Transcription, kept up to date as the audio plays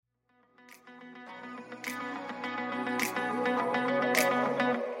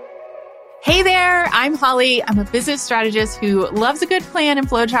I'm Holly. I'm a business strategist who loves a good plan and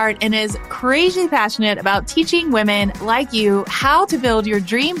flowchart and is crazy passionate about teaching women like you how to build your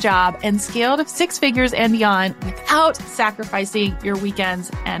dream job and scale to six figures and beyond without sacrificing your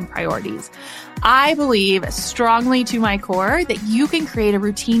weekends and priorities. I believe strongly to my core that you can create a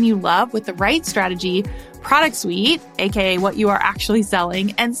routine you love with the right strategy, product suite, aka what you are actually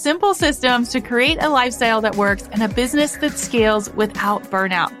selling, and simple systems to create a lifestyle that works and a business that scales without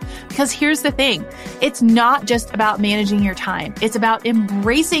burnout. Because here's the thing, it's not just about managing your time. It's about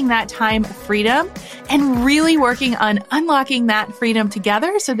embracing that time freedom and really working on unlocking that freedom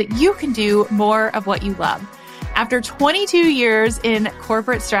together so that you can do more of what you love. After 22 years in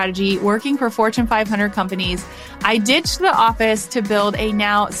corporate strategy, working for Fortune 500 companies, I ditched the office to build a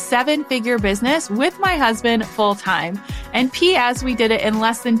now seven-figure business with my husband full-time. And P.S., we did it in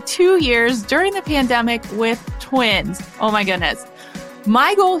less than 2 years during the pandemic with twins. Oh my goodness.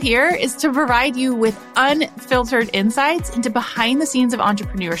 My goal here is to provide you with unfiltered insights into behind the scenes of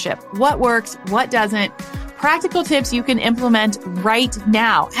entrepreneurship, what works, what doesn't, practical tips you can implement right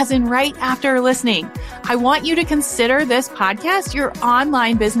now, as in right after listening. I want you to consider this podcast your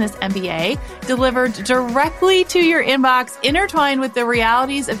online business MBA, delivered directly to your inbox, intertwined with the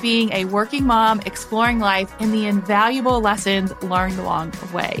realities of being a working mom, exploring life, and the invaluable lessons learned along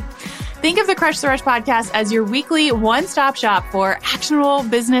the way. Think of the Crush the Rush podcast as your weekly one-stop shop for actionable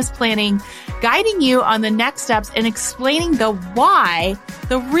business planning, guiding you on the next steps and explaining the why,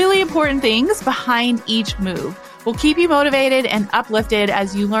 the really important things behind each move. We'll keep you motivated and uplifted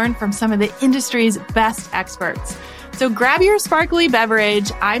as you learn from some of the industry's best experts. So grab your sparkly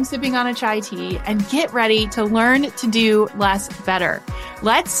beverage, I'm sipping on a chai tea, and get ready to learn to do less better.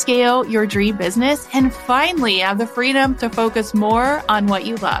 Let's scale your dream business and finally have the freedom to focus more on what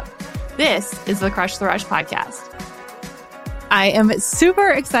you love. This is the Crush the Rush podcast. I am super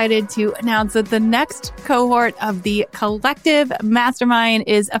excited to announce that the next cohort of the Collective Mastermind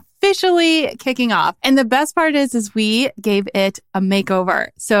is officially kicking off. And the best part is we gave it a makeover.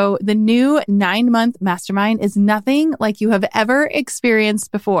 So the new 9-month mastermind is nothing like you have ever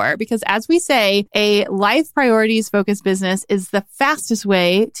experienced before, because as we say, a life priorities focused business is the fastest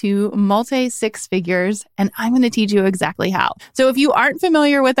way to multi-six figures. And I'm going to teach you exactly how. So if you aren't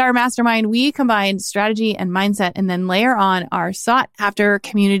familiar with our mastermind, we combine strategy and mindset and then layer on our sought after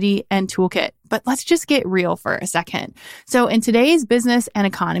community and toolkit. But let's just get real for a second. So in today's business and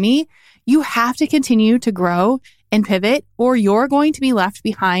economy, you have to continue to grow and pivot or you're going to be left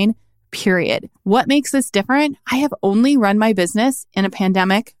behind, period. What makes this different? I have only run my business in a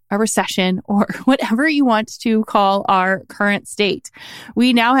pandemic, a recession, or whatever you want to call our current state.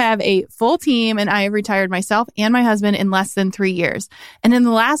 We now have a full team and I have retired myself and my husband in less than 3 years. And in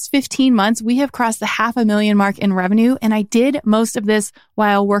the last 15 months, we have crossed the $500,000 mark in revenue. And I did most of this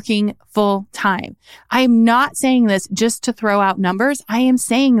while working full time. I am not saying this just to throw out numbers. I am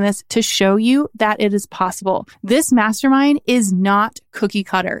saying this to show you that it is possible. This mastermind is not cookie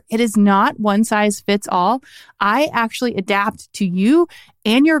cutter. It is not one size fits all. I actually adapt to you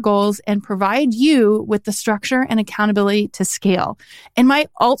and your goals and provide you with the structure and accountability to scale. And my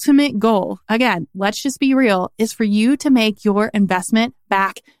ultimate goal, again, let's just be real, is for you to make your investment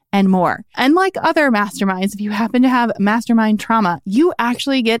back and more. Unlike other masterminds, if you happen to have mastermind trauma, you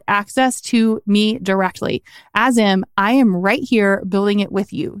actually get access to me directly. As in, I am right here building it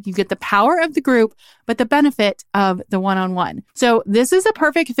with you. You get the power of the group, but the benefit of the one-on-one. So this is a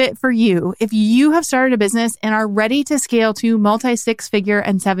perfect fit for you if you have started a business and are ready to scale to multi-six figure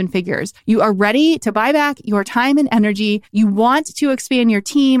and seven figures. You are ready to buy back your time and energy. You want to expand your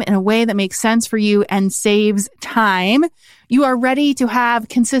team in a way that makes sense for you and saves time. You are ready to have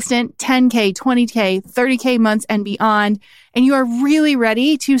consistent 10K, 20K, 30K months and beyond. And you are really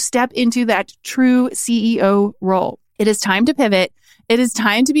ready to step into that true CEO role. It is time to pivot. It is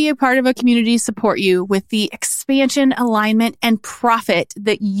time to be a part of a community to support you with the expansion, alignment, and profit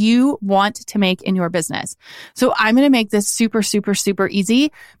that you want to make in your business. So I'm going to make this super, super, super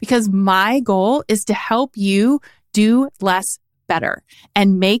easy because my goal is to help you do less better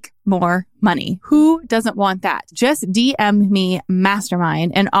and make more money. Who doesn't want that? Just DM me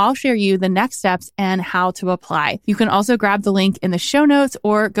mastermind and I'll share you the next steps and how to apply. You can also grab the link in the show notes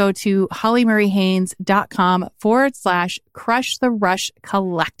or go to hollymurrayhaynes.com/crush the rush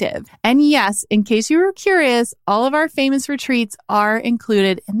collective. And yes, in case you were curious, all of our famous retreats are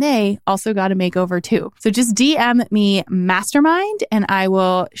included and they also got a makeover too. So just DM me mastermind and I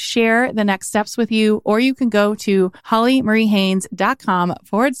will share the next steps with you, or you can go to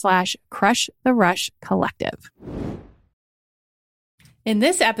hollymurrayhaynes.com/crush the rush collective. In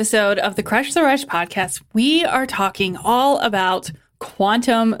this episode of the Crush the Rush podcast, we are talking all about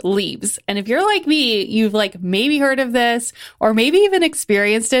quantum leaps. And if you're like me, you've maybe heard of this or maybe even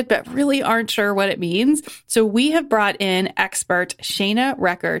experienced it, but really aren't sure what it means. So we have brought in expert Shana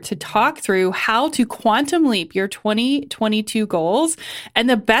Recker to talk through how to quantum leap your 2022 goals and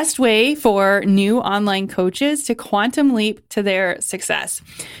the best way for new online coaches to quantum leap to their success.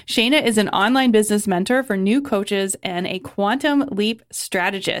 Shana is an online business mentor for new coaches and a quantum leap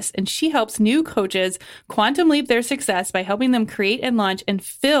strategist, and she helps new coaches quantum leap their success by helping them create and launch and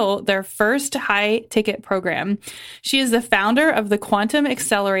fill their first high ticket program. She is the founder of the Quantum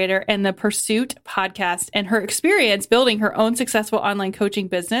Accelerator and the Pursuit podcast, and her experience building her own successful online coaching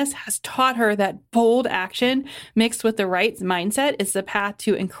business has taught her that bold action mixed with the right mindset is the path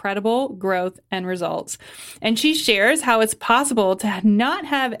to incredible growth and results. And she shares how it's possible to not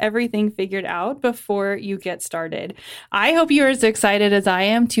have everything figured out before you get started. I hope you are as excited as I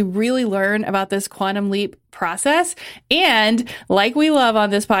am to really learn about this quantum leap process. And like we love on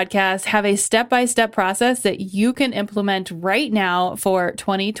this podcast, have a step-by-step process that you can implement right now for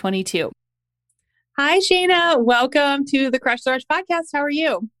 2022. Hi, Shana. Welcome to the Crush the Rush podcast. How are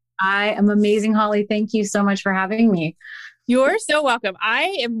you? I am amazing, Holly. Thank you so much for having me. You're so welcome.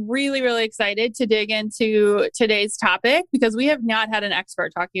 I am really, really excited to dig into today's topic because we have not had an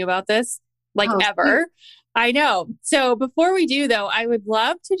expert talking about this ever. I know. So before we do, though, I would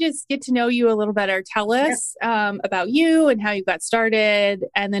love to just get to know you a little better. Tell us about you and how you got started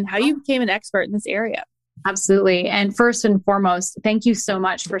and then how you became an expert in this area. Absolutely. And first and foremost, thank you so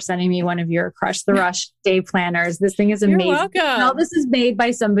much for sending me one of your Crush the Rush day planners. This thing is amazing. You're welcome. Now, this is made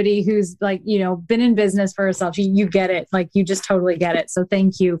by somebody who's been in business for herself. You get it. You just totally get it. So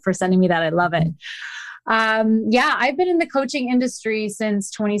thank you for sending me that. I love it. I've been in the coaching industry since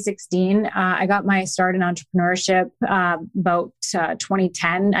 2016. I got my start in entrepreneurship about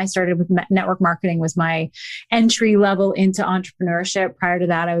 2010. I started with network marketing was my entry level into entrepreneurship. Prior to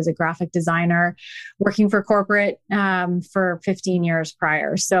that, I was a graphic designer working for corporate for 15 years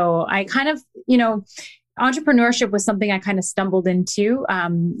prior. So I kind of, entrepreneurship was something I kind of stumbled into,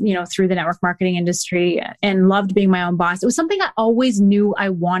 through the network marketing industry and loved being my own boss. It was something I always knew I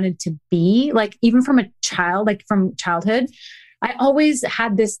wanted to be, even from a child, from childhood. I always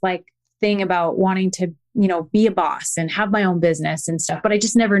had this thing about wanting to, be a boss and have my own business and stuff, but I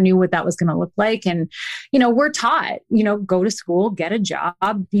just never knew what that was going to look like. And, we're taught, go to school, get a job,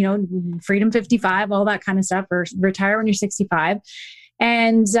 Freedom 55, all that kind of stuff, or retire when you're 65.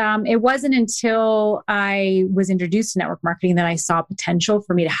 And it wasn't until I was introduced to network marketing that I saw potential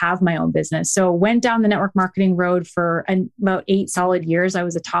for me to have my own business. So went down the network marketing road for about 8 solid years. I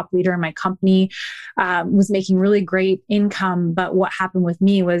was a top leader in my company, was making really great income. But what happened with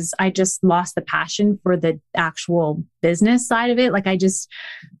me was I just lost the passion for the actual business side of it.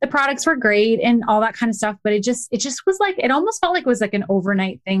 The products were great and all that kind of stuff. But it just was it almost felt like it was an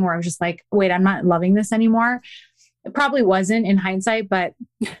overnight thing where I was just wait, I'm not loving this anymore. It probably wasn't in hindsight, but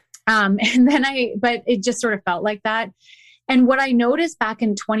it just sort of felt like that. And what I noticed back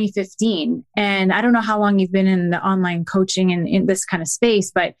in 2015, and I don't know how long you've been in the online coaching and in this kind of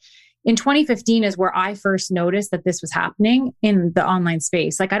space, but in 2015 is where I first noticed that this was happening in the online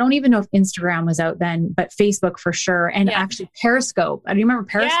space. I don't even know if Instagram was out then, but Facebook for sure. And actually Periscope. Do you remember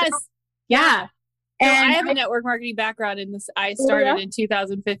Periscope? Yes. Yeah. So I have a network marketing background in this. I started in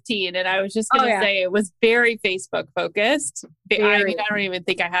 2015 and I was just going to say it was very Facebook focused. I don't even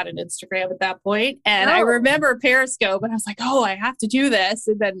think I had an Instagram at that point. And I remember Periscope and I was like, oh, I have to do this.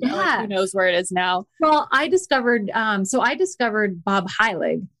 And then who knows where it is now. Well, I discovered Bob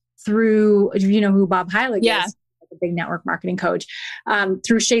Heilig through, you know who Bob Heilig is? A big network marketing coach,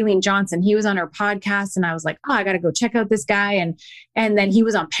 through Shailene Johnson. He was on her podcast and I was like, oh, I got to go check out this guy. And then he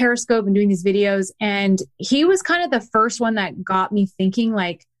was on Periscope and doing these videos. And he was kind of the first one that got me thinking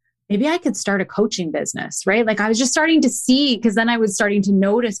maybe I could start a coaching business, right? I was just starting to see, because then I was starting to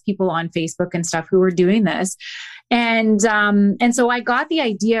notice people on Facebook and stuff who were doing this. And so I got the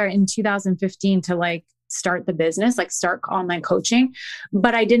idea in 2015 to start the business, start online coaching,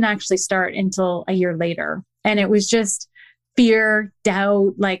 but I didn't actually start until a year later. And it was just fear,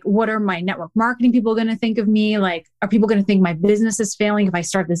 doubt, what are my network marketing people going to think of me? Are people going to think my business is failing if I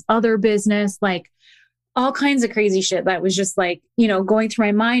start this other business? All kinds of crazy shit that was just going through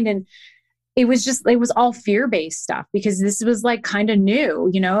my mind. And it was all fear-based stuff because this was kind of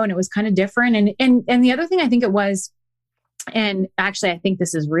new, and it was kind of different. And the other thing I think it was, and actually I think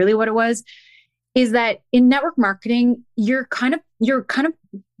this is really what it was, is that in network marketing, you're kind of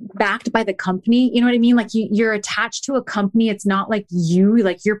backed by the company. You know what I mean? Like you're attached to a company. It's not like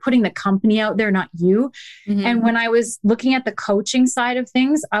you're putting the company out there, not you. Mm-hmm. And when I was looking at the coaching side of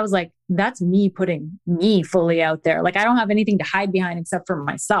things, I was like, that's me putting me fully out there. Like I don't have anything to hide behind except for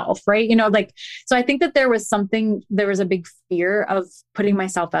myself. Right. So I think that there was a big fear of putting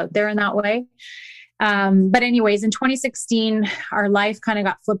myself out there in that way. But anyways, in 2016, our life kind of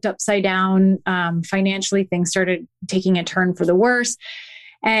got flipped upside down. Financially, things started taking a turn for the worse.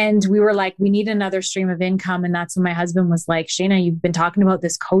 And we were like, we need another stream of income. And that's when my husband was like, Shana, you've been talking about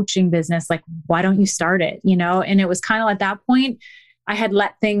this coaching business. Like, why don't you start it? And it was kind of at that point, I had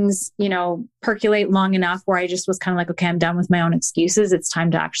let things, percolate long enough where I just was kind of like, okay, I'm done with my own excuses. It's time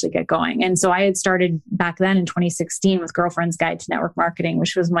to actually get going. And so I had started back then in 2016 with Girlfriend's Guide to Network Marketing,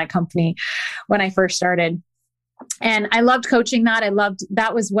 which was my company when I first started. And I loved coaching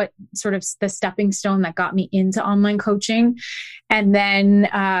that was what sort of the stepping stone that got me into online coaching. And then,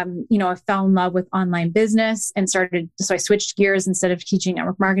 I fell in love with online business and so I switched gears. Instead of teaching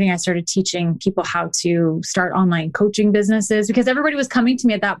network marketing, I started teaching people how to start online coaching businesses because everybody was coming to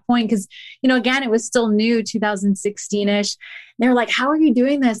me at that point. Cause, again, it was still new, 2016-ish. They were like, how are you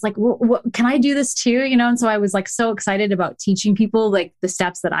doing this? Like, what can I do this too? And so I was like, so excited about teaching people like the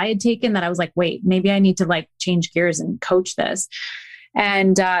steps that I had taken that I was like, wait, maybe I need to like change gears and coach this.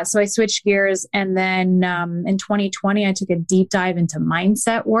 And so I switched gears. And then in 2020, I took a deep dive into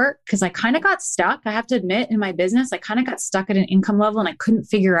mindset work because I kind of got stuck. I have to admit, in my business, I kind of got stuck at an income level and I couldn't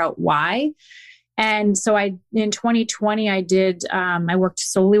figure out why. And so in 2020, I worked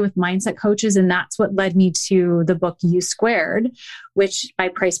solely with mindset coaches, and that's what led me to the book U Squared, which by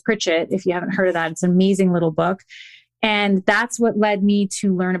Price Pritchett. If you haven't heard of that, it's an amazing little book. And that's what led me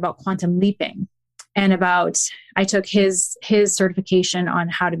to learn about quantum leaping and I took his certification on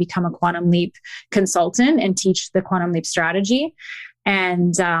how to become a quantum leap consultant and teach the quantum leap strategy.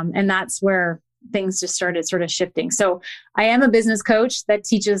 And that's where things just started sort of shifting. So I am a business coach that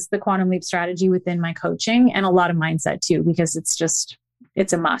teaches the quantum leap strategy within my coaching and a lot of mindset too, because it's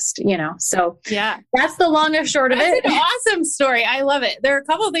a must, So yeah, that's the long and short of it. It's an awesome story. I love it. There are a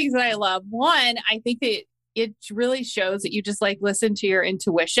couple of things that I love. One, I think that it really shows that you just like listen to your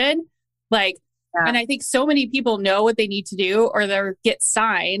intuition. And I think so many people know what they need to do or they get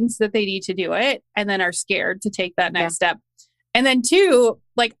signs that they need to do it and then are scared to take that next step. And then two,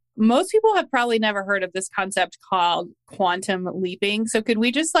 most people have probably never heard of this concept called quantum leaping. So could we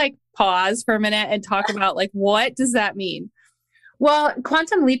just pause for a minute and talk about what does that mean? Well,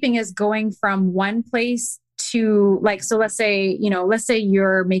 quantum leaping is going from one place to so let's say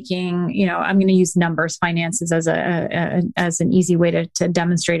you're making, I'm going to use numbers, finances as an easy way to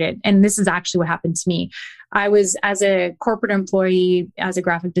demonstrate it. And this is actually what happened to me. I was, as a corporate employee, as a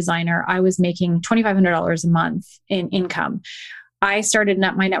graphic designer, I was making $2,500 a month in income. I started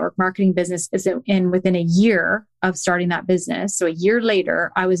my network marketing business within a year of starting that business. So a year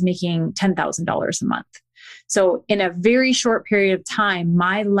later, I was making $10,000 a month. So in a very short period of time,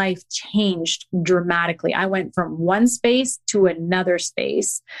 my life changed dramatically. I went from one space to another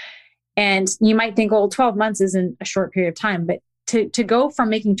space. And you might think, 12 months isn't a short period of time, but to go from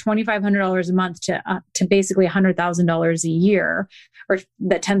making $2,500 a month to basically $100,000 a year or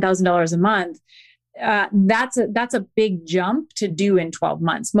the $10,000 a month, that's a big jump to do in 12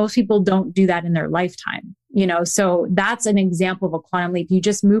 months. Most people don't do that in their lifetime, so that's an example of a quantum leap. You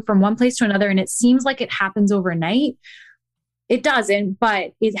just move from one place to another and it seems like it happens overnight. It doesn't,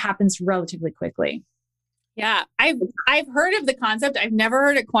 but it happens relatively quickly. Yeah. I've heard of the concept. I've never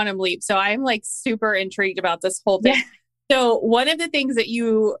heard of quantum leap. So I'm super intrigued about this whole thing. Yeah. So one of the things that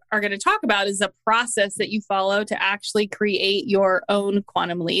you are going to talk about is the process that you follow to actually create your own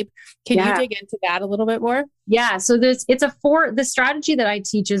quantum leap. Can you dig into that a little bit more? Yeah. So the strategy that I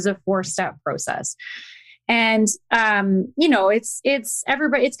teach is a 4-step process. And, it's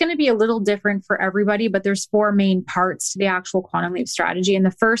going to be a little different for everybody, but there's 4 main parts to the actual quantum leap strategy. And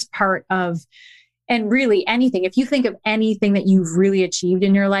the first part and really anything, if you think of anything that you've really achieved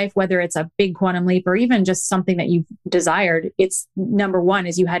in your life, whether it's a big quantum leap or even just something that you've desired, it's number one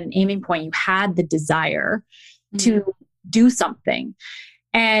is you had an aiming point. You had the desire to do something.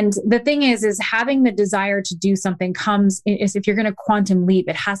 And the thing is having the desire to do something is if you're going to quantum leap,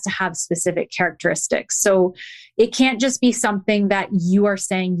 it has to have specific characteristics. So it can't just be something that you are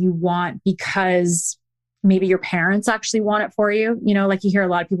saying you want because maybe your parents actually want it for you. You hear a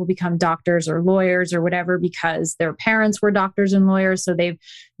lot of people become doctors or lawyers or whatever because their parents were doctors and lawyers. So they've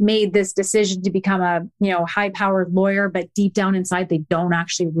made this decision to become a, high-powered lawyer, but deep down inside, they don't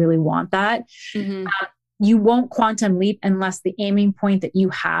actually really want that. Mm-hmm. you won't quantum leap unless the aiming point that you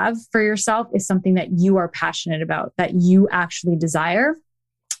have for yourself is something that you are passionate about, that you actually desire.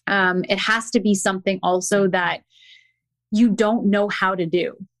 It has to be something also that you don't know how to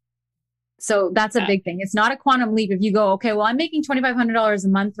do. So that's a big thing. It's not a quantum leap. If you go, okay, well, I'm making $2,500 a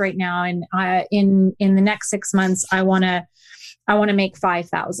month right now, and in the next 6 months, I want to make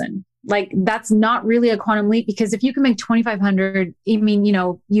 5,000. Like, that's not really a quantum leap, because if you can make 2,500, I mean,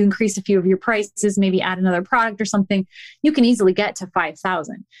 you increase a few of your prices, maybe add another product or something, you can easily get to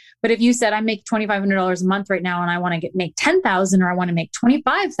 5,000. But if you said, I make $2,500 a month right now, and I want to make 10,000, or I want to make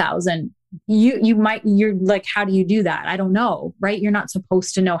 25,000, you're like, how do you do that? I don't know, right? You're not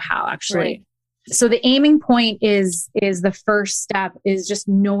supposed to know how, actually. Right. So the aiming point is the first step, is just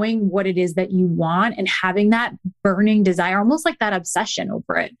knowing what it is that you want and having that burning desire, almost like that obsession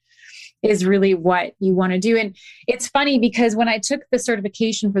over it, is really what you want to do. And it's funny, because when I took the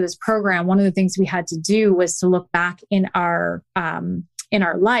certification for this program, one of the things we had to do was to look back in our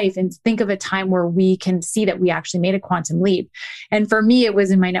life and think of a time where we can see that we actually made a quantum leap. And for me, it was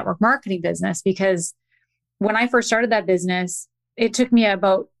in my network marketing business, because when I first started that business, it took me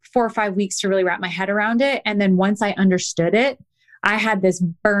about 4 or 5 weeks to really wrap my head around it. And then once I understood it, I had this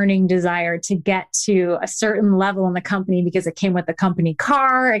burning desire to get to a certain level in the company, because it came with the company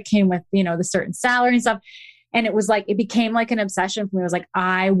car, it came with, the certain salary and stuff. And it was like, it became like an obsession for me. It was like,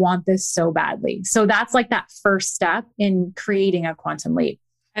 I want this so badly. So that's like that first step in creating a quantum leap.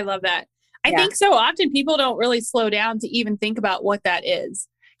 I love that. I think so often people don't really slow down to even think about what that is.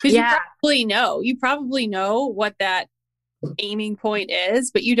 Because you probably know what that aiming point is,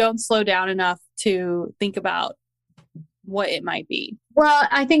 but you don't slow down enough to think about what it might be. Well,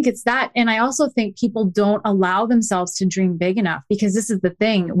 I think it's that. And I also think people don't allow themselves to dream big enough, because this is the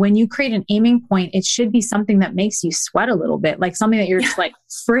thing. When you create an aiming point, it should be something that makes you sweat a little bit, like something that you're just like,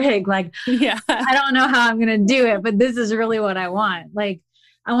 frig, like, I don't know how I'm going to do it, but this is really what I want. Like,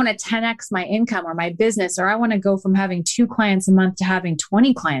 I want to 10x my income or my business, or I want to go from having 2 clients a month to having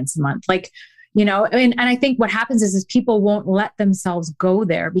 20 clients a month. Like, and I think what happens is people won't let themselves go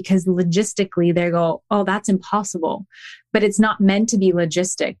there, because logistically they go, oh, that's impossible. But it's not meant to be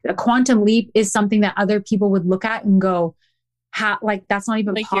logistic. A quantum leap is something that other people would look at and go, how, like, that's not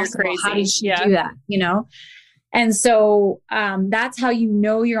even possible. How did she do that? And so that's how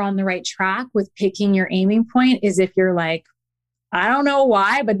you're on the right track with picking your aiming point, is if you're like, I don't know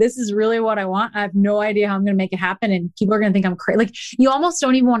why, but this is really what I want. I have no idea how I'm going to make it happen. And people are going to think I'm crazy. Like, you almost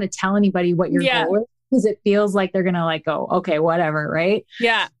don't even want to tell anybody what your goal is, because it feels like they're going to like go, okay, whatever. Right.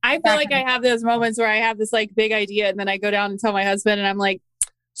 Yeah. I feel like I have those moments where I have this like big idea, and then I go down and tell my husband, and I'm like,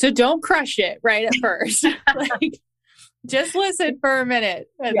 so don't crush it right at first. Like, just listen for a minute.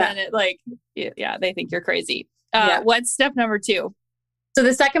 And then it like, they think you're crazy. What's step number 2? So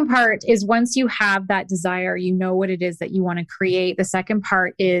the second part is, once you have that desire, you know what it is that you want to create. The second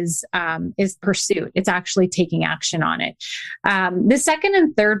part is pursuit. It's actually taking action on it. The second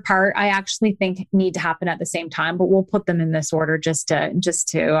and third part, I actually think need to happen at the same time, but we'll put them in this order just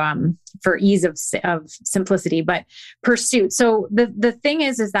to for ease of simplicity. But pursuit. So the thing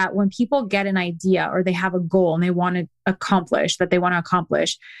is that when people get an idea, or they have a goal and they want to accomplish,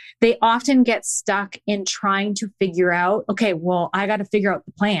 they often get stuck in trying to figure out, okay, well, I got to figure out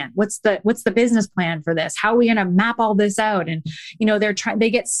the plan. What's the business plan for this? How are we going to map all this out? And, they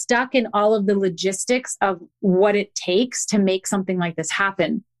get stuck in all of the logistics of what it takes to make something like this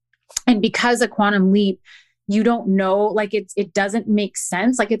happen. And because a quantum leap, you don't know, like it doesn't make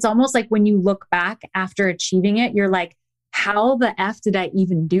sense. Like, it's almost like when you look back after achieving it, you're like, how the F did I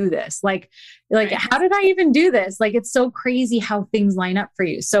even do this? Like, how did I even do this? Like, it's so crazy how things line up for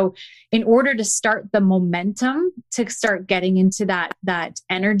you. So in order to start the momentum, to start getting into that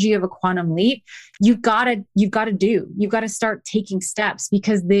energy of a quantum leap, you've got to start taking steps,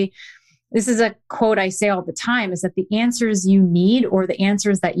 because this is a quote I say all the time, is that the answers you need, or the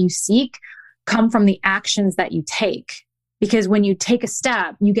answers that you seek, come from the actions that you take. Because when you take a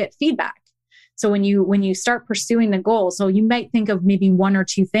step, you get feedback. So when you start pursuing the goal, so you might think of maybe 1 or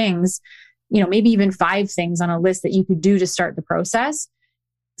 2 things, maybe even 5 things on a list that you could do to start the process.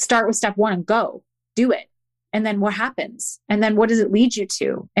 Start with step 1 and go do it. And then what happens? And then what does it lead you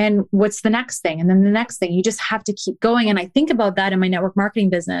to? And what's the next thing? And then the next thing. You just have to keep going. And I think about that in my network marketing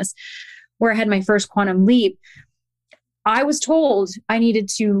business, where I had my first quantum leap. I was told I needed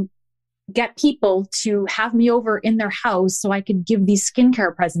to get people to have me over in their house so I could give these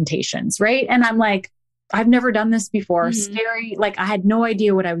skincare presentations, right? And I'm like, I've never done this before. Scary. Like, I had no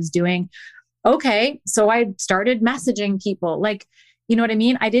idea what I was doing. Okay. So I started messaging people. Like, You know what I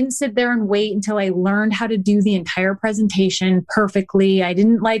mean? I didn't sit there and wait until I learned how to do the entire presentation perfectly. I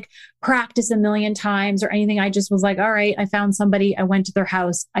didn't like practice a million times or anything. I just was like, all right, I found somebody. I went to their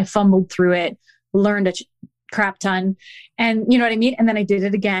house. I fumbled through it, learned a crap ton. And you know what I mean? And then I did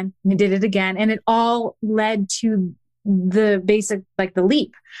it again and I did it again. And it all led to the basic, like the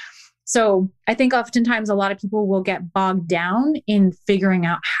leap. So I think oftentimes a lot of people will get bogged down in figuring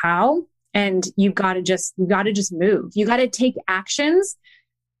out how. And you got to just move. You got to take actions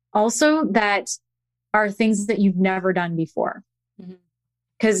also that are things that you've never done before.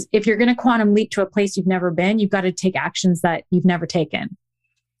 Because if you're going to quantum leap to a place you've never been, you've got to take actions that you've never taken.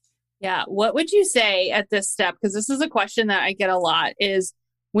 Yeah. What would you say at this step? Because this is a question that I get a lot, is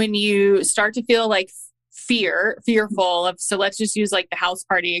when you start to feel like fearful of, so let's just use like the house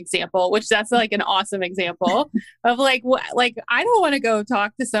party example, which that's like an awesome example of like, like, I don't want to go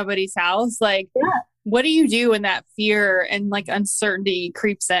talk to somebody's house. Like, what do you do when that fear and like uncertainty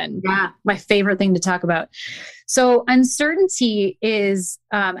creeps in? Yeah. My favorite thing to talk about. So uncertainty is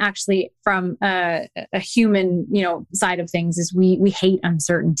actually from a human, side of things is we hate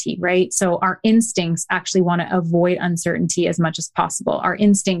uncertainty, right? So our instincts actually want to avoid uncertainty as much as possible. Our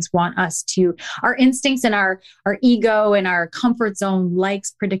instincts and our ego and our comfort zone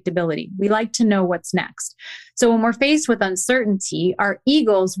likes predictability. We like to know what's next. So when we're faced with uncertainty, our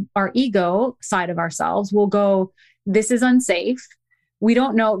ego side of ourselves will go, this is unsafe. We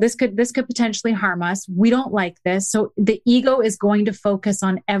don't know, this could potentially harm us. We don't like this. So the ego is going to focus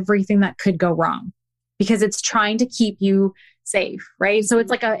on everything that could go wrong because it's trying to keep you safe, right? So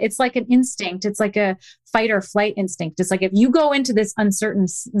it's like an instinct. It's like a fight or flight instinct. It's like if you go into this uncertain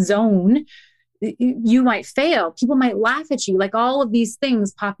zone, you might fail. People might laugh at you. Like all of these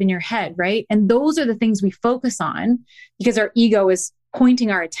things pop in your head, right? And those are the things we focus on because our ego is pointing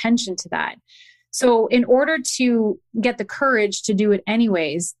our attention to that. So in order to get the courage to do it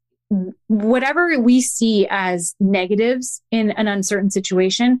anyways, whatever we see as negatives in an uncertain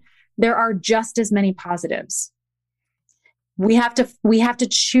situation, there are just as many positives. We have to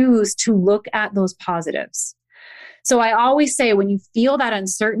choose to look at those positives. So I always say when you feel that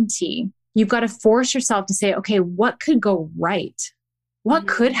uncertainty, you've got to force yourself to say, okay, what could go right? What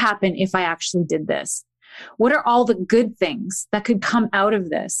could happen if I actually did this? What are all the good things that could come out of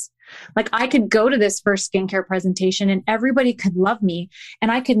this? Like I could go to this first skincare presentation and everybody could love me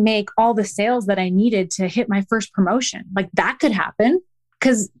and I could make all the sales that I needed to hit my first promotion. Like that could happen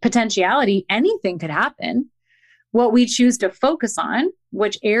because potentiality, anything could happen. What we choose to focus on,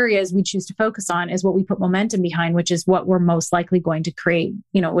 which areas we choose to focus on is what we put momentum behind, which is what we're most likely going to create,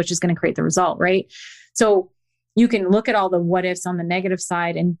 which is going to create the result, right? So you can look at all the what ifs on the negative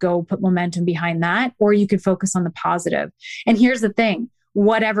side and go put momentum behind that, or you could focus on the positive. And here's the thing.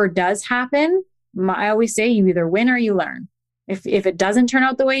 Whatever does happen, I always say you either win or you learn. If it doesn't turn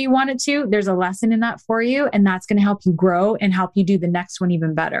out the way you want it to, there's a lesson in that for you. And that's going to help you grow and help you do the next one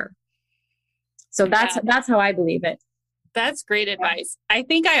even better. So that's how I believe it. That's great advice. I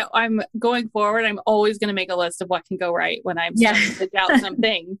think I'm going forward. I'm always going to make a list of what can go right when I'm starting to doubt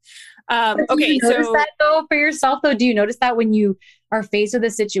something. Okay. Do you notice that though for yourself though? Do you notice that when you are faced with a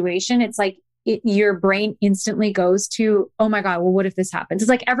situation, it's like, your brain instantly goes to, oh my God, well, what if this happens? It's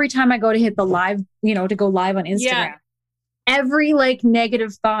like every time I go to hit the live, to go live on Instagram, every like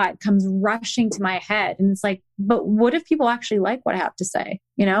negative thought comes rushing to my head. And it's like, but what if people actually like what I have to say?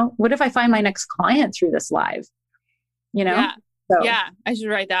 What if I find my next client through this live? Yeah. So. Yeah. I should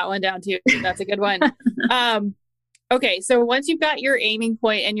write that one down too. That's a good one. Okay. So once you've got your aiming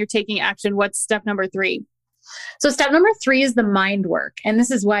point and you're taking action, what's step number 3? So step number 3 is the mind work. And this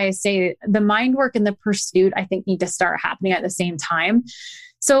is why I say the mind work and the pursuit, I think, need to start happening at the same time.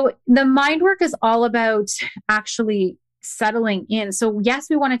 So the mind work is all about actually settling in. So yes,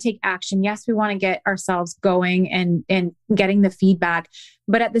 we want to take action. Yes, we want to get ourselves going and getting the feedback.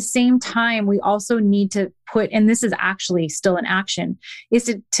 But at the same time, we also need to put, and this is actually still an action,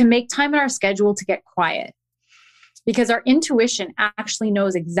 is to make time in our schedule to get quiet. Because our intuition actually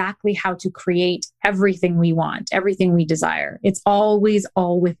knows exactly how to create everything we want, everything we desire. It's always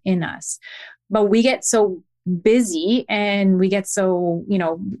all within us. But we get so busy and we get so,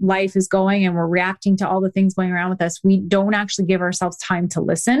 life is going and we're reacting to all the things going around with us. We don't actually give ourselves time to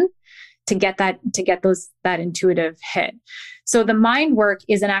listen, to get that intuitive hit. So the mind work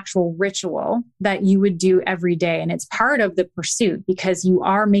is an actual ritual that you would do every day. And it's part of the pursuit because you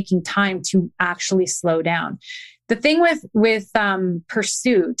are making time to actually slow down. The thing with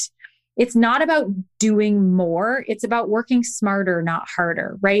pursuit it's not about doing more. It's about working smarter, not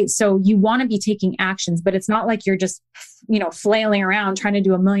harder, right? So you want to be taking actions, but it's not like you're just, flailing around trying to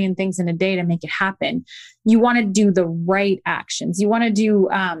do a million things in a day to make it happen. You want to do the right actions. You want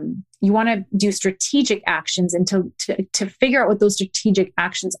to do strategic actions, and to figure out what those strategic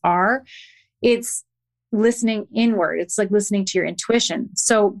actions are, it's listening inward. It's like listening to your intuition.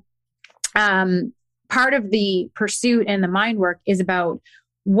 So, part of the pursuit and the mind work is about,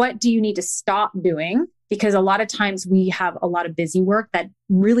 what do you need to stop doing? Because a lot of times we have a lot of busy work that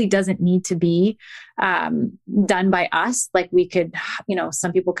really doesn't need to be done by us. Like we could,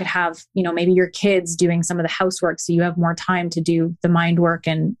 some people could have, maybe your kids doing some of the housework, so you have more time to do the mind work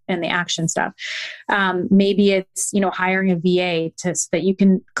and the action stuff. Maybe it's, hiring a VA so that you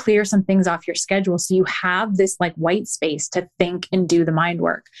can clear some things off your schedule, so you have this like white space to think and do the mind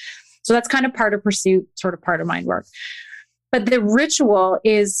work. So that's kind of part of pursuit, sort of part of mind work. But the ritual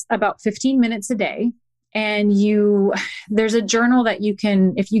is about 15 minutes a day. And there's a journal that you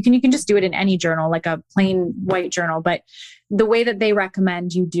can just do it in any journal, like a plain white journal. But the way that they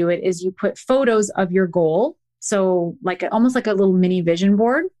recommend you do it is you put photos of your goal. So almost like a little mini vision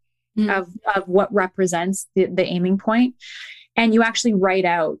board of what represents the aiming point. And you actually write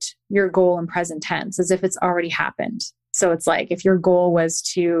out your goal in present tense as if it's already happened. So it's like, if your goal was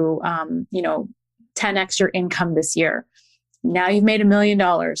to, 10x your income this year, now you've made $1 million.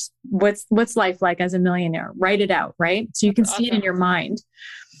 What's life like as a millionaire? Write it out, right? So you can see it in your mind.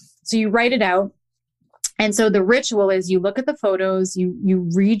 So you write it out. And so the ritual is, you look at the photos, you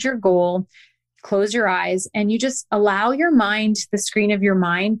read your goal, close your eyes, and you just allow your mind, the screen of your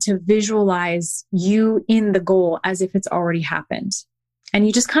mind, to visualize you in the goal as if it's already happened. And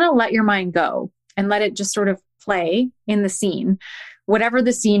you just kind of let your mind go and let it just sort of play in the scene. Whatever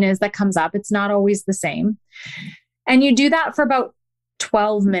the scene is that comes up, it's not always the same. And you do that for about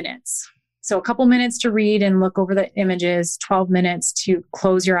 12 minutes. So a couple minutes to read and look over the images, 12 minutes to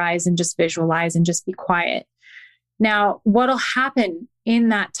close your eyes and just visualize and just be quiet. Now, what'll happen in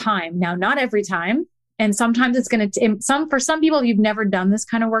that time? Now, not every time. And sometimes it's going to, for some people, you've never done this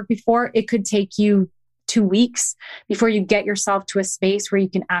kind of work before. It could take you 2 weeks before you get yourself to a space where you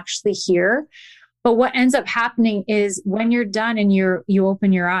can actually hear. But what ends up happening is, when you're done and you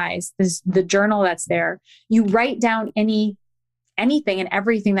open your eyes, the journal that's there, you write down anything and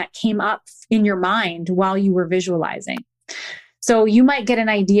everything that came up in your mind while you were visualizing. So you might get an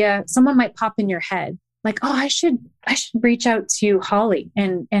idea. Someone might pop in your head, like, oh, I should reach out to Holly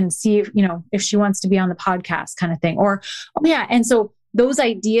and see if she wants to be on the podcast, kind of thing. Or, oh yeah. And so those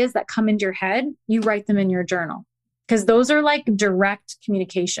ideas that come into your head, you write them in your journal, because those are like direct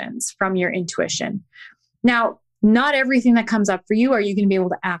communications from your intuition. Now, not everything that comes up for you are you going to be able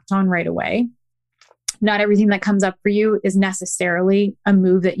to act on right away. Not everything that comes up for you is necessarily a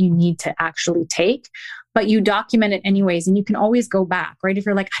move that you need to actually take, but you document it anyways. And you can always go back, right? If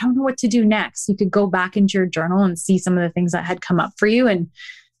you're like, I don't know what to do next, you could go back into your journal and see some of the things that had come up for you and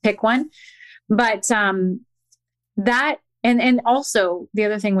pick one. But that, and also the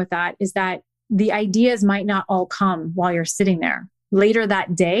other thing with that is that the ideas might not all come while you're sitting there. Later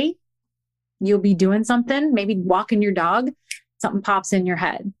that day, you'll be doing something, maybe walking your dog, something pops in your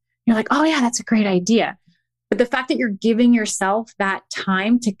head. You're like, oh yeah, that's a great idea. But the fact that you're giving yourself that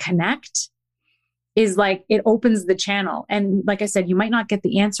time to connect is like, it opens the channel. And like I said, you might not get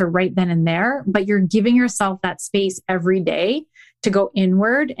the answer right then and there, but you're giving yourself that space every day to go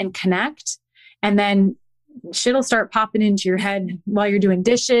inward and connect. And then shit'll start popping into your head while you're doing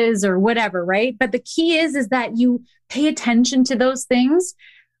dishes or whatever, right? But the key is that you pay attention to those things,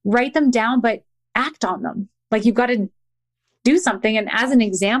 write them down, but act on them. Like, you've got to do something. And as an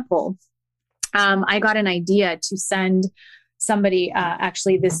example, I got an idea to send somebody,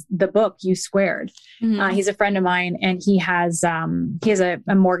 actually the book U Squared. Mm-hmm. He's a friend of mine, and he has a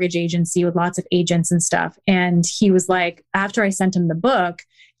mortgage agency with lots of agents and stuff. And he was like, after I sent him the book,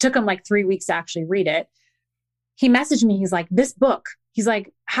 it took him like 3 weeks to actually read it. He messaged me. He's like, this book. He's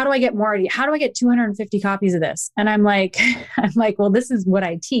like, how do I get more? How do I get 250 copies of this? And I'm like, well, this is what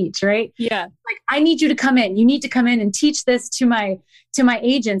I teach, right? Yeah. Like, I need you to come in. You need to come in and teach this to my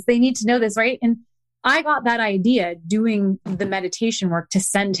agents. They need to know this, right? And I got that idea doing the meditation work to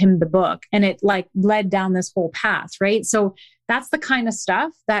send him the book, and it like led down this whole path, right? So that's the kind of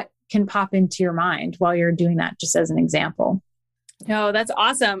stuff that can pop into your mind while you're doing that, just as an example. No, that's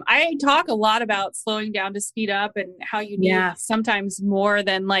awesome. I talk a lot about slowing down to speed up, and how you need sometimes more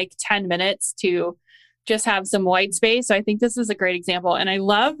than like 10 minutes to just have some white space. So I think this is a great example. And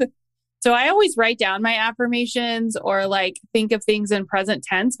so I always write down my affirmations or like think of things in present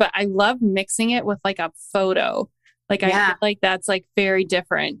tense, but I love mixing it with like a photo. Like, I feel like that's like very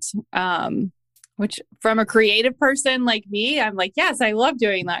different. Which from a creative person like me, I'm like, yes, I love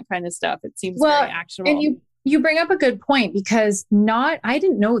doing that kind of stuff. It seems very actionable. And you bring up a good point because I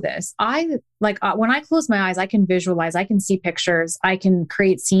didn't know this. When I close my eyes, I can visualize, I can see pictures, I can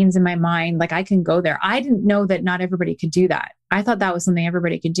create scenes in my mind. Like I can go there. I didn't know that not everybody could do that. I thought that was something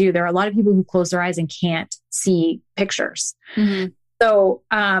everybody could do. There are a lot of people who close their eyes and can't see pictures. Mm-hmm. So,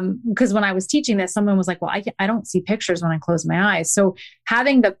 because when I was teaching this, someone was like, well, I don't see pictures when I close my eyes. So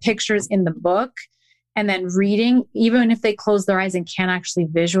having the pictures in the book and then reading, even if they close their eyes and can't actually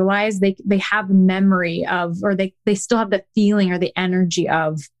visualize, they have memory of, or they still have the feeling or the energy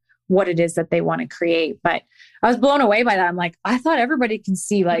of what it is that they want to create. But I was blown away by that. I'm like, I thought everybody can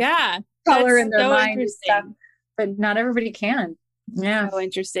see color in their mind and stuff, but not everybody can. Yeah. So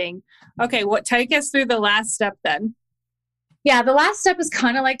interesting. Okay. Take us through the last step then. Yeah, the last step is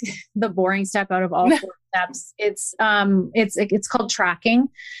kind of like the boring step out of all 4 steps. It's called tracking.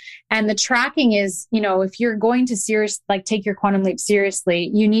 And the tracking is, if you're going to take your quantum leap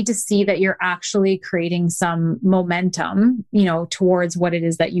seriously, you need to see that you're actually creating some momentum, towards what it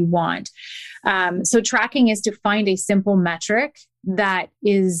is that you want. So tracking is to find a simple metric that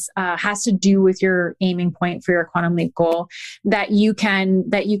has to do with your aiming point for your quantum leap goal that you can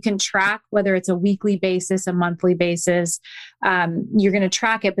track, whether it's a weekly basis, a monthly basis. You're going to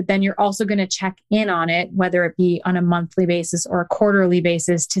track it, but then you're also going to check in on it, whether it be on a monthly basis or a quarterly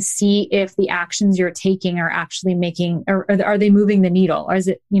basis, to see if the actions you're taking are actually making, or are they moving the needle, or is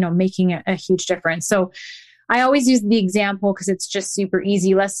it, making a huge difference? So I always use the example because it's just super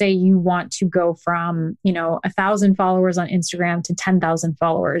easy. Let's say you want to go from, 1,000 followers on Instagram to 10,000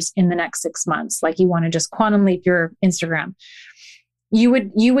 followers in the next 6 months. Like you want to just quantum leap your Instagram. You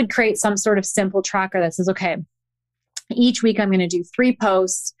would create some sort of simple tracker that says, okay, each week I'm going to do 3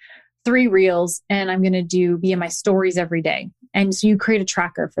 posts, 3 reels, and I'm going to be in my stories every day. And so you create a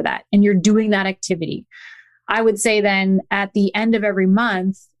tracker for that and you're doing that activity. I would say then at the end of every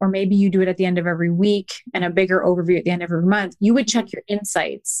month, or maybe you do it at the end of every week and a bigger overview at the end of every month, you would check your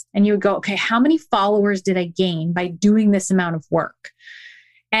insights and you would go, okay, how many followers did I gain by doing this amount of work?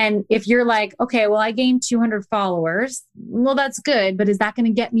 And if you're like, okay, well, I gained 200 followers. Well, that's good, but is that going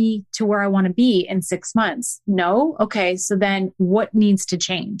to get me to where I want to be in 6 months? No. Okay. So then what needs to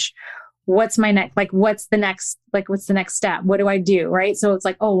change? What's my next, what's the next step? What do I do? Right. So it's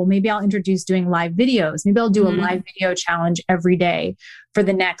like, oh, well, maybe I'll introduce doing live videos. Maybe I'll do a live video challenge every day for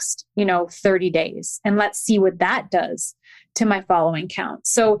the next, 30 days. And let's see what that does to my following count.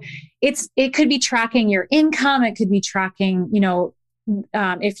 So it could be tracking your income. It could be tracking,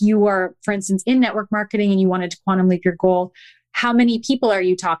 if you are, for instance, in network marketing and you wanted to quantum leap your goal, how many people are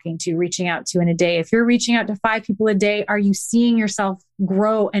you talking to, reaching out to in a day? If you're reaching out to 5 people a day, are you seeing yourself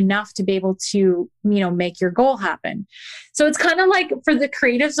grow enough to be able to, make your goal happen? So it's kind of like for the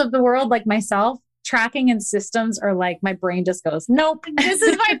creatives of the world, like myself, tracking and systems are like, my brain just goes, nope, this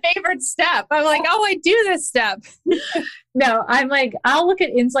is my favorite step. I'm like, oh, I do this step. No, I'm like, I'll look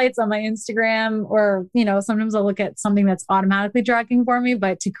at insights on my Instagram or, sometimes I'll look at something that's automatically tracking for me,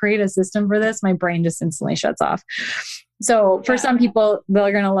 but to create a system for this, my brain just instantly shuts off. So for some people,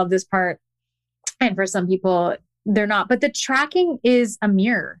 they're going to love this part. And for some people, they're not. But the tracking is a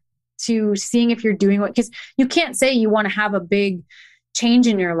mirror to seeing if you're doing because you can't say you want to have a big change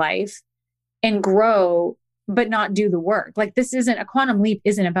in your life and grow, but not do the work. Like a quantum leap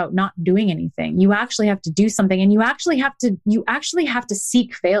isn't about not doing anything. You actually have to do something, and you actually have to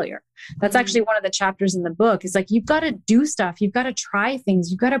seek failure. That's actually one of the chapters in the book. Is like, you've got to do stuff. You've got to try things.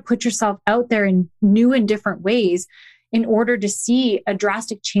 You've got to put yourself out there in new and different ways in order to see a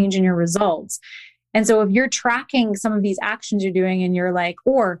drastic change in your results. And so if you're tracking some of these actions you're doing and you're like,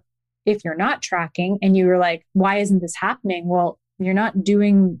 or if you're not tracking and you're like, why isn't this happening? Well, you're not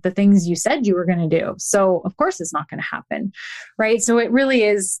doing the things you said you were going to do. So of course it's not going to happen. Right. So it really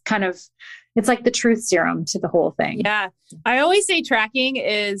is it's like the truth serum to the whole thing. Yeah. I always say tracking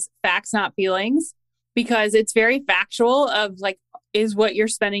is facts, not feelings, because it's very factual of like, is what you're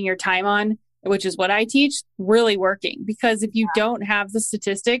spending your time on, which is what I teach, really working? Because if you don't have the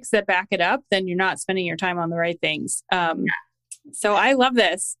statistics that back it up, then you're not spending your time on the right things. So I love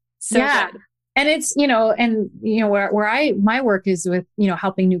this. So good. And it's, where my work is with,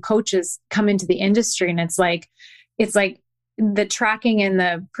 helping new coaches come into the industry. And it's like the tracking and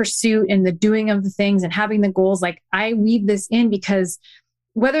the pursuit and the doing of the things and having the goals. Like I weave this in because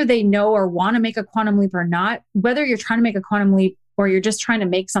whether they know or want to make a quantum leap or not, whether you're trying to make a quantum leap or you're just trying to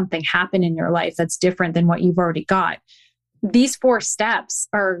make something happen in your life that's different than what you've already got, these 4 steps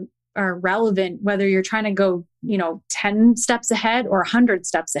are are relevant, whether you're trying to go, 10 steps ahead or 100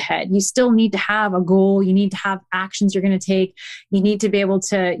 steps ahead. You still need to have a goal. You need to have actions you're going to take. You need to be able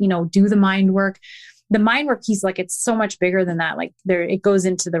to, do the mind work. The mind work piece, like it's so much bigger than that. Like it goes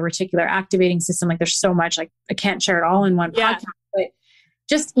into the reticular activating system. Like there's so much, like I can't share it all in one podcast, but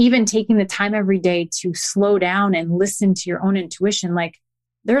just even taking the time every day to slow down and listen to your own intuition. Like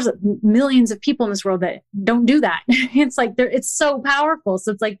there's millions of people in this world that don't do that. It's like, it's so powerful.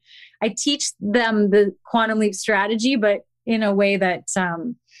 So it's like, I teach them the quantum leap strategy, but in a way that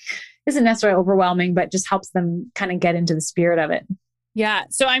isn't necessarily overwhelming, but just helps them kind of get into the spirit of it. Yeah.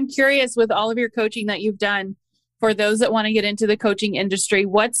 So I'm curious, with all of your coaching that you've done, for those that want to get into the coaching industry,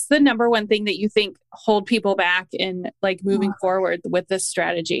 what's the number one thing that you think hold people back in like moving forward with this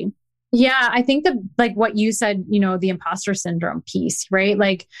strategy? Yeah, I think like what you said, the imposter syndrome piece, right?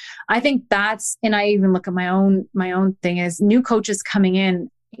 Like, I think and I even look at my own thing is new coaches coming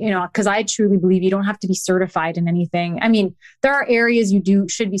in, because I truly believe you don't have to be certified in anything. I mean, there are areas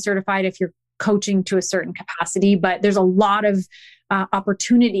should be certified if you're coaching to a certain capacity, but there's a lot of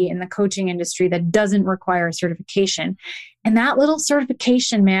opportunity in the coaching industry that doesn't require a certification. And that little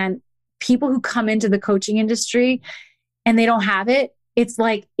certification, man, people who come into the coaching industry and they don't have it, it's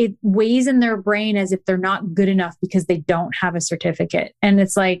like it weighs in their brain as if they're not good enough because they don't have a certificate. And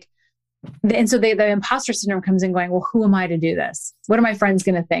it's like, and so the imposter syndrome comes in going, well, who am I to do this? What are my friends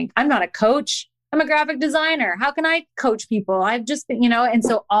going to think? I'm not a coach. I'm a graphic designer. How can I coach people? I've just been, and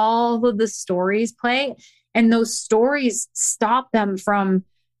so all of the stories play, and those stories stop them from,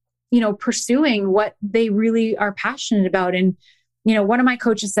 pursuing what they really are passionate about. And, one of my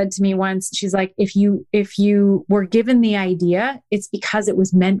coaches said to me once, she's like, if you were given the idea, it's because it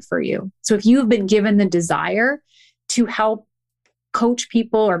was meant for you. So if you've been given the desire to help coach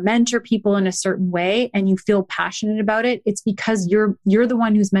people or mentor people in a certain way and you feel passionate about it, it's because you're the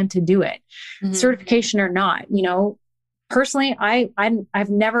one who's meant to do it. Mm-hmm. Certification or not, personally, I've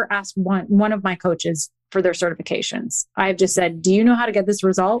never asked one of my coaches for their certifications. I've just said, do you know how to get this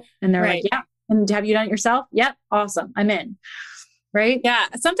result? And they're like, yeah. And have you done it yourself? Yep. Awesome. I'm in. Right. Yeah.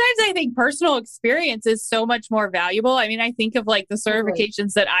 Sometimes I think personal experience is so much more valuable. I mean, I think of like the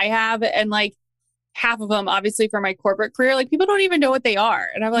certifications that I have, and like half of them, obviously for my corporate career, like people don't even know what they are.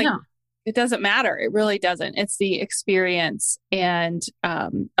 And I'm like, It doesn't matter. It really doesn't. It's the experience and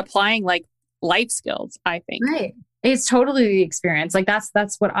applying like life skills, I think. Right. It's totally the experience. Like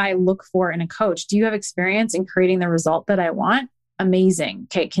that's what I look for in a coach. Do you have experience in creating the result that I want? Amazing.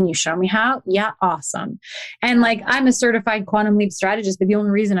 Okay. Can you show me how? Yeah. Awesome. And like, I'm a certified quantum leap strategist, but the only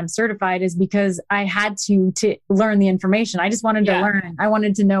reason I'm certified is because I had to learn the information. I just wanted to learn. I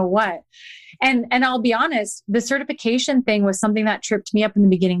wanted to know what. And I'll be honest, the certification thing was something that tripped me up in the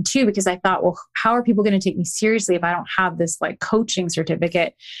beginning too, because I thought, well, how are people going to take me seriously if I don't have this like coaching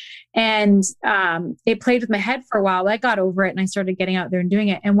certificate? And it played with my head for a while. I got over it and I started getting out there and doing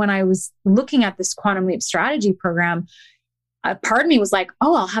it. And when I was looking at this quantum leap strategy program, part of me was like,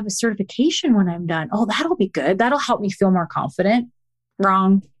 oh, I'll have a certification when I'm done. Oh, that'll be good. That'll help me feel more confident.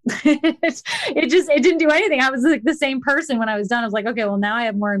 Wrong. It didn't do anything. I was like the same person when I was done. I was like, okay, well now I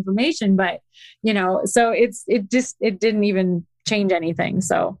have more information, but so it didn't even change anything.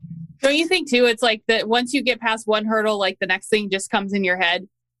 So don't you think too, it's like that once you get past one hurdle, like the next thing just comes in your head.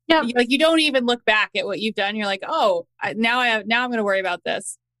 Yeah. Like you don't even look back at what you've done. You're like, oh, now I'm going to worry about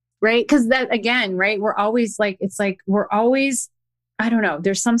this. Right. Cause that again, right. We're always like, I don't know,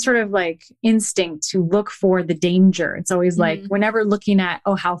 there's some sort of like instinct to look for the danger. It's always like, we're never looking at,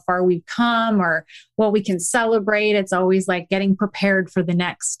 oh, how far we've come or what we can celebrate. It's always like getting prepared for the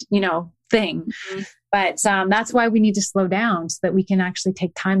next, thing. Mm-hmm. But that's why we need to slow down so that we can actually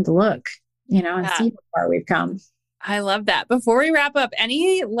take time to look, and see how far we've come. I love that. Before we wrap up,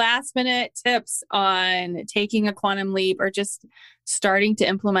 any last minute tips on taking a quantum leap or just starting to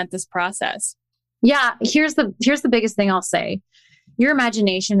implement this process? Yeah. Here's the biggest thing I'll say. Your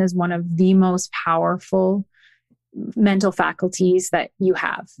imagination is one of the most powerful mental faculties that you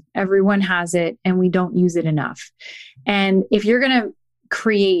have. Everyone has it and we don't use it enough. And if you're going to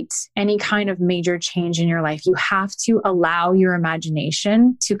create any kind of major change in your life, you have to allow your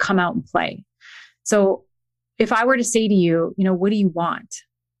imagination to come out and play. So if I were to say to you, what do you want?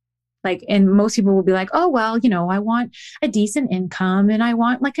 Like, and most people will be like, oh, well, I want a decent income and I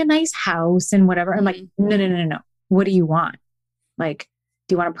want like a nice house and whatever. I'm like, no. What do you want? Like,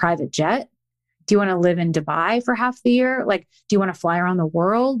 do you want a private jet? Do you want to live in Dubai for half the year? Like, do you want to fly around the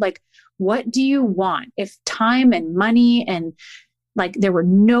world? Like, what do you want? If time and money and like there were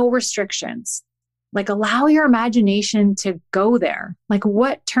no restrictions, like allow your imagination to go there. Like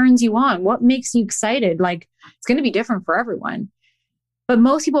what turns you on? What makes you excited? Like it's going to be different for everyone. But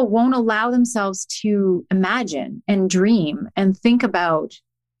most people won't allow themselves to imagine and dream and think about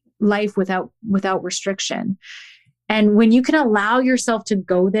life without restriction. And when you can allow yourself to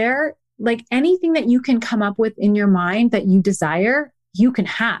go there, like anything that you can come up with in your mind that you desire, you can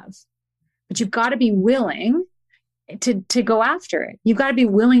have. But you've got to be willing to go after it. You've got to be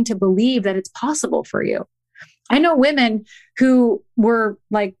willing to believe that it's possible for you. I know women who were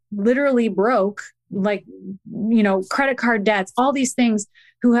like literally broke, like, credit card debts, all these things,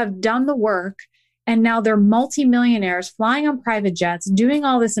 who have done the work. And now they're multimillionaires flying on private jets, doing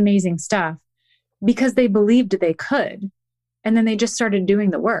all this amazing stuff because they believed they could. And then they just started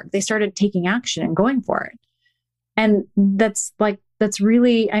doing the work. They started taking action and going for it. And that's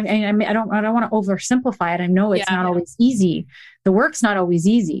really, I don't want to oversimplify it. I know it's not always easy. The work's not always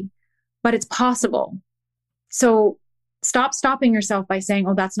easy, but it's possible. So stop stopping yourself by saying,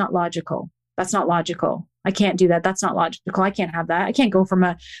 oh, that's not logical. That's not logical. I can't do that. That's not logical. I can't have that. I can't go from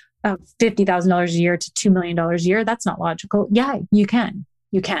a $50,000 a year to $2 million a year. That's not logical. Yeah, you can.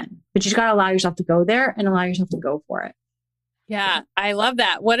 You can. But you just got to allow yourself to go there and allow yourself to go for it. Yeah, I love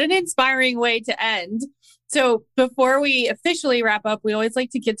that. What an inspiring way to end. So before we officially wrap up, we always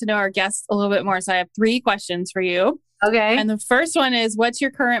like to get to know our guests a little bit more. So I have 3 questions for you. Okay. And the first one is, what's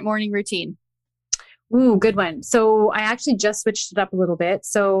your current morning routine? Ooh, good one. So I actually just switched it up a little bit.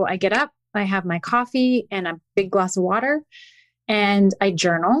 So I get up, I have my coffee and a big glass of water, and I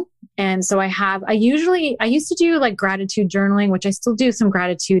journal. And so I used to do like gratitude journaling, which I still do some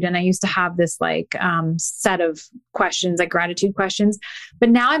gratitude. And I used to have this like set of questions, like gratitude questions. But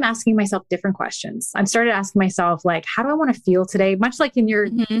now I'm asking myself different questions. I've started asking myself, like, how do I want to feel today? Much like in your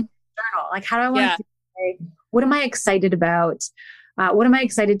journal, like, how do I want to feel today? What am I excited about? What am I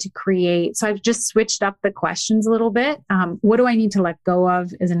excited to create? So I've just switched up the questions a little bit. What do I need to let go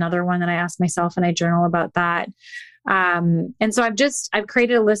of is another one that I ask myself, and I journal about that. And so I've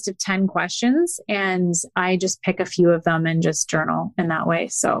created a list of 10 questions, and I just pick a few of them and just journal in that way.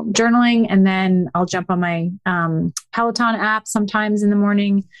 So journaling, and then I'll jump on my Peloton app sometimes in the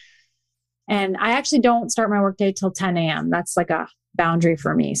morning. And I actually don't start my workday till 10 a.m. That's like a boundary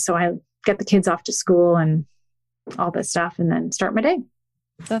for me. So I get the kids off to school and all this stuff, and then start my day.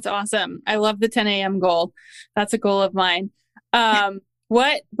 That's awesome. I love the 10 a.m. goal. That's a goal of mine.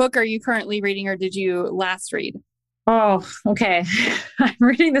 What book are you currently reading, or did you last read? Oh, okay. I'm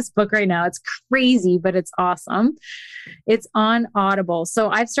reading this book right now. It's crazy, but it's awesome. It's on Audible. So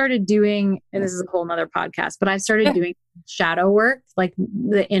I've started doing, and this is a whole nother podcast, but I've started doing shadow work, like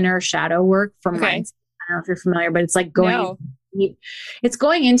the inner shadow work from mindset. I don't know if you're familiar, but it's like going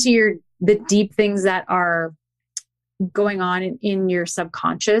into the deep things that are going on in your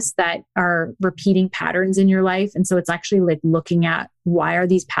subconscious that are repeating patterns in your life. And so it's actually like looking at, why are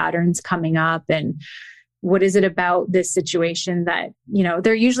these patterns coming up, and what is it about this situation that,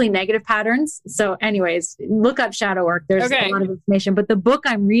 they're usually negative patterns. So anyways, look up shadow work. There's a lot of information, but the book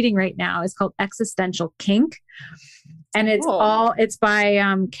I'm reading right now is called Existential Kink. And it's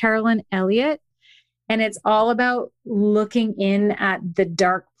by Carolyn Elliott. And it's all about looking in at the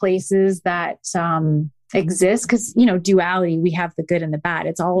dark places that, exist, because duality, we have the good and the bad.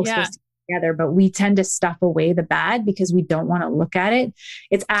 It's all supposed to be together, but we tend to stuff away the bad because we don't want to look at it.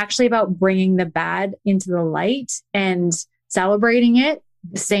 It's actually about bringing the bad into the light and celebrating it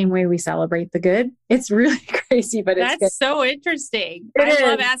the same way we celebrate the good. It's really crazy, but it's good. So interesting. I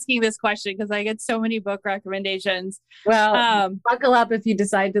love asking this question because I get so many book recommendations. Well, buckle up if you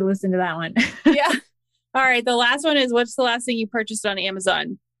decide to listen to that one. Yeah. All right. The last one is, what's the last thing you purchased on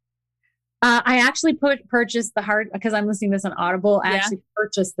Amazon? I actually purchased because I'm listening to this on Audible. I actually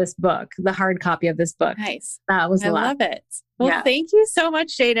purchased this book, the hard copy of this book. Nice. That was I love it. Well, thank you so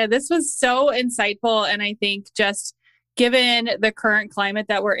much, Shana. This was so insightful. And I think just given the current climate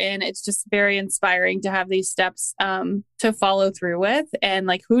that we're in, it's just very inspiring to have these steps to follow through with. And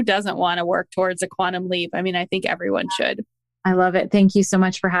like, who doesn't want to work towards a quantum leap? I mean, I think everyone should. I love it. Thank you so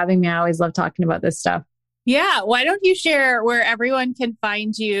much for having me. I always love talking about this stuff. Yeah. Why don't you share where everyone can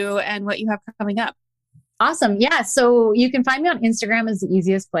find you and what you have coming up? Awesome. Yeah. So you can find me on Instagram is the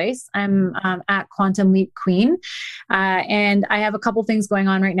easiest place. I'm at Quantum Leap Queen. And I have a couple things going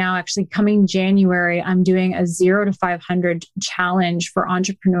on right now. Actually, coming January, I'm doing a 0 to 500 challenge for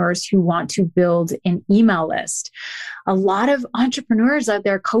entrepreneurs who want to build an email list. A lot of entrepreneurs out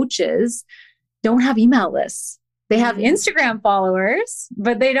there, coaches, don't have email lists. They have Instagram followers,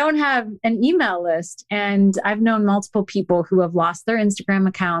 but they don't have an email list. And I've known multiple people who have lost their Instagram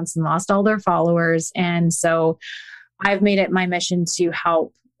accounts and lost all their followers. And so I've made it my mission to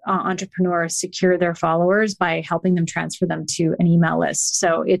help entrepreneurs secure their followers by helping them transfer them to an email list.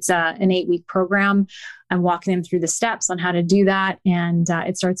 So it's an 8-week program. I'm walking them through the steps on how to do that. And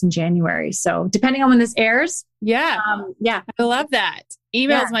it starts in January. So depending on when this airs. Yeah. I love that.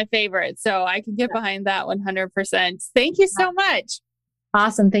 Email is my favorite. So I can get behind that 100%. Thank you so much.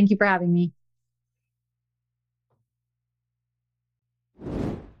 Awesome. Thank you for having me.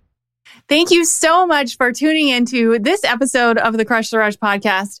 Thank you so much for tuning into this episode of the Crush the Rush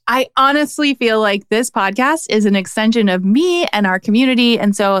podcast. I honestly feel like this podcast is an extension of me and our community.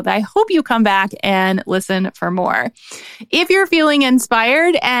 And so I hope you come back and listen for more. If you're feeling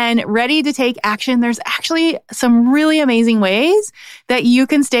inspired and ready to take action, there's actually some really amazing ways that you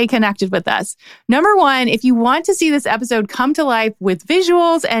can stay connected with us. Number one, if you want to see this episode come to life with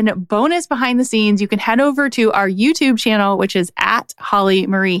visuals and bonus behind the scenes, you can head over to our YouTube channel, which is at Holly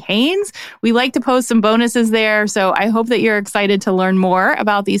Marie Haynes. We like to post some bonuses there, so I hope that you're excited to learn more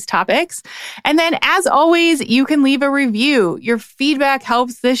about these topics. And then, as always, you can leave a review. Your feedback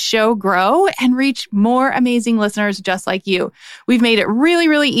helps this show grow and reach more amazing listeners just like you. We've made it really,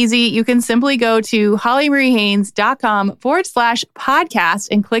 really easy. You can simply go to hollymariehaynes.com/podcast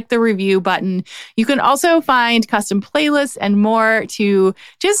and click the review button. You can also find custom playlists and more to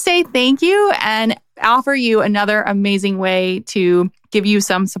just say thank you and offer you another amazing way to give you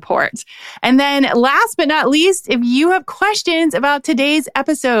some support. And then last but not least, if you have questions about today's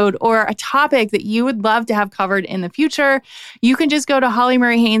episode or a topic that you would love to have covered in the future, you can just go to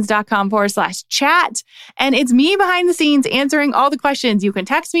hollymariehaynes.com/chat. And it's me behind the scenes answering all the questions. You can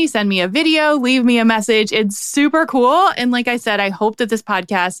text me, send me a video, leave me a message. It's super cool. And like I said, I hope that this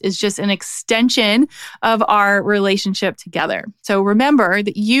podcast is just an extension of our relationship together. So remember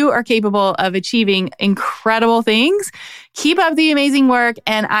that you are capable of achieving incredible things. Keep up the amazing work,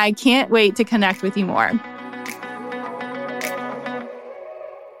 and I can't wait to connect with you more.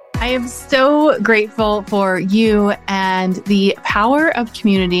 I am so grateful for you and the power of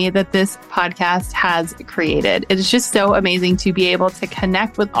community that this podcast has created. It is just so amazing to be able to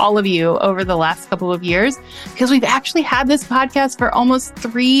connect with all of you over the last couple of years, because we've actually had this podcast for almost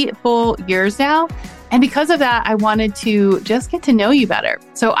 3 full years now. And because of that, I wanted to just get to know you better.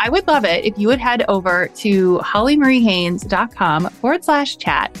 So I would love it if you would head over to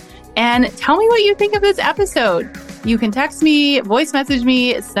hollymariehaynes.com/chat and tell me what you think of this episode. You can text me, voice message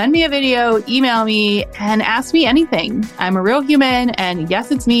me, send me a video, email me, and ask me anything. I'm a real human, and yes,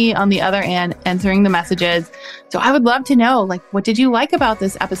 it's me on the other end answering the messages. So I would love to know, what did you like about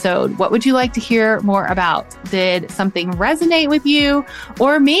this episode? What would you like to hear more about? Did something resonate with you?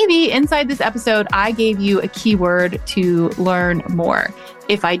 Or maybe inside this episode, I gave you a keyword to learn more.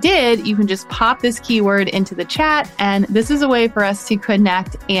 If I did, you can just pop this keyword into the chat, and this is a way for us to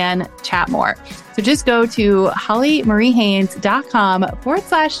connect and chat more. So just go to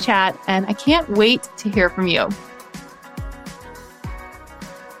hollymariehaynes.com/chat, and I can't wait to hear from you.